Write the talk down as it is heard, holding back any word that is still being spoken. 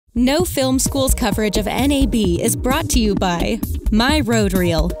No Film School's coverage of NAB is brought to you by My Road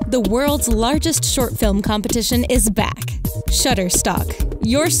Reel. The world's largest short film competition is back. Shutterstock,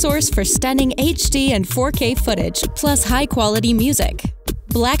 your source for stunning HD and 4K footage, plus high-quality music.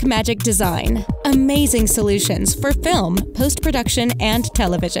 Blackmagic Design, amazing solutions for film, post-production, and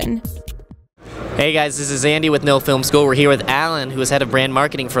television. Hey guys, this is Andy with No Film School. We're here with Alan, who is head of brand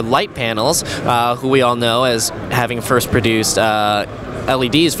marketing for Litepanels, who we all know as having first produced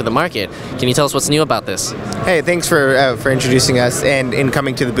LEDs for the market. Can you tell us what's new about this? Hey, thanks for introducing us and in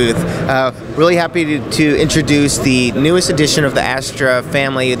coming to the booth. Really happy to introduce the newest edition of the Astra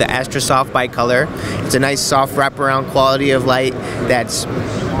family, the Astra Soft Bicolor. It's a nice soft wraparound quality of light that's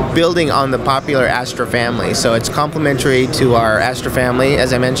building on the popular Astra family. So it's complementary to our Astra family,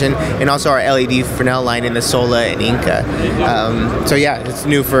 as I mentioned, and also our LED Fresnel line in the Sola and Inca. So yeah, it's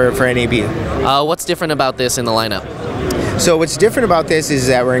new for NAB. What's different about this in the lineup? So what's different about this is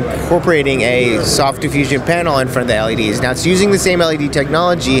that we're incorporating a soft diffusion panel in front of the LEDs. Now it's using the same LED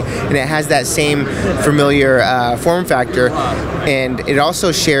technology and it has that same familiar form factor, and it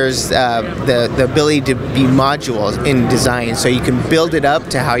also shares the ability to be modules in design, so you can build it up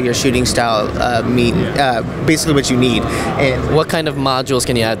to how your shooting style basically what you need. And what kind of modules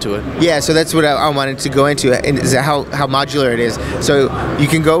can you add to it? Yeah, so that's what I wanted to go into, is how modular it is. So you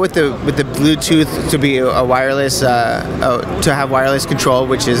can go with the Bluetooth to be a wireless to have wireless control,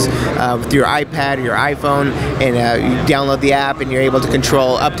 which is with your iPad or your iPhone, and you download the app and you're able to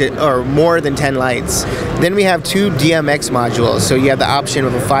control up to or more than 10 lights. Then we have two Dmx modules, so you have the option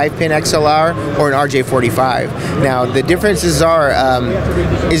of a 5-pin XLR or an RJ45. Now the differences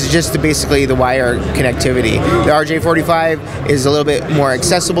is just basically the wire connectivity. The RJ45 is a little bit more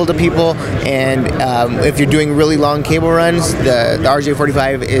accessible to people, and if you're doing really long cable runs, the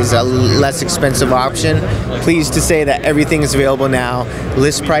RJ45 is a less expensive option. Pleased to say that everything is available now.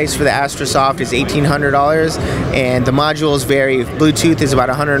 List price for the Astra Soft is $1,800, and the modules vary. Bluetooth is about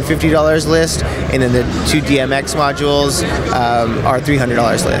 $150 list, and then the two Dmx modules are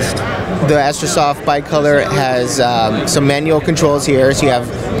 $300 list. The Astra Soft Bicolor has some manual controls here, so you have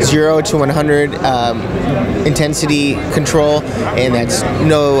 0 to 100 intensity control, and that's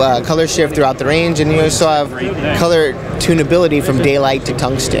no color shift throughout the range, and you also have color tunability from daylight to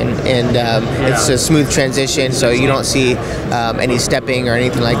tungsten, and it's a smooth transition, so you don't see any stepping or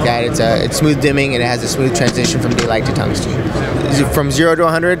anything like that. It's smooth dimming, and it has a smooth transition from daylight to tungsten. From 0 to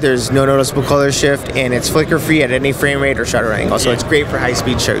 100, there's no noticeable color shift, and it's flicker free at any frame rate or shutter angle, so it's great for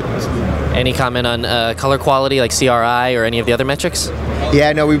high-speed shoots. Any comment on color quality, like CRI or any of the other metrics?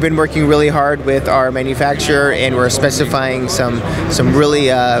 Yeah, no, we've been working really hard with our manufacturer, and we're specifying some really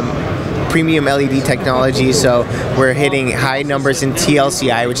premium LED technology, so we're hitting high numbers in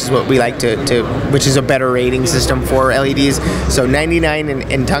TLCI, which is what we like which is a better rating system for LEDs. So 99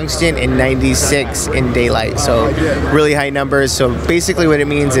 in tungsten and 96 in daylight, so really high numbers. So basically what it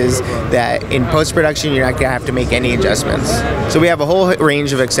means is that in post-production you're not going to have to make any adjustments. So we have a whole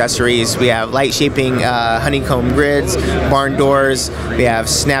range of accessories. We have light shaping honeycomb grids, barn doors, we have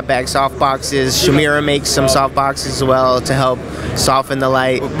snapback soft boxes. Shamira makes some soft boxes as well to help soften the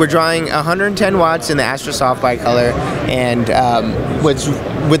light. We're drawing 110 watts in the Astra Soft Bicolor, and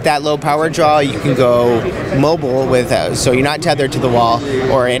with that low power draw, you can go mobile so you're not tethered to the wall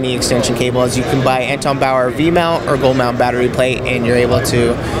or any extension cables. You can buy Anton Bauer V-mount or gold mount battery plate, and you're able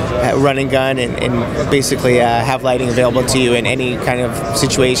to run and gun and basically have lighting available to you in any kind of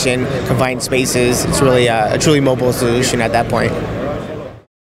situation, confined spaces. It's really a truly mobile solution at that point.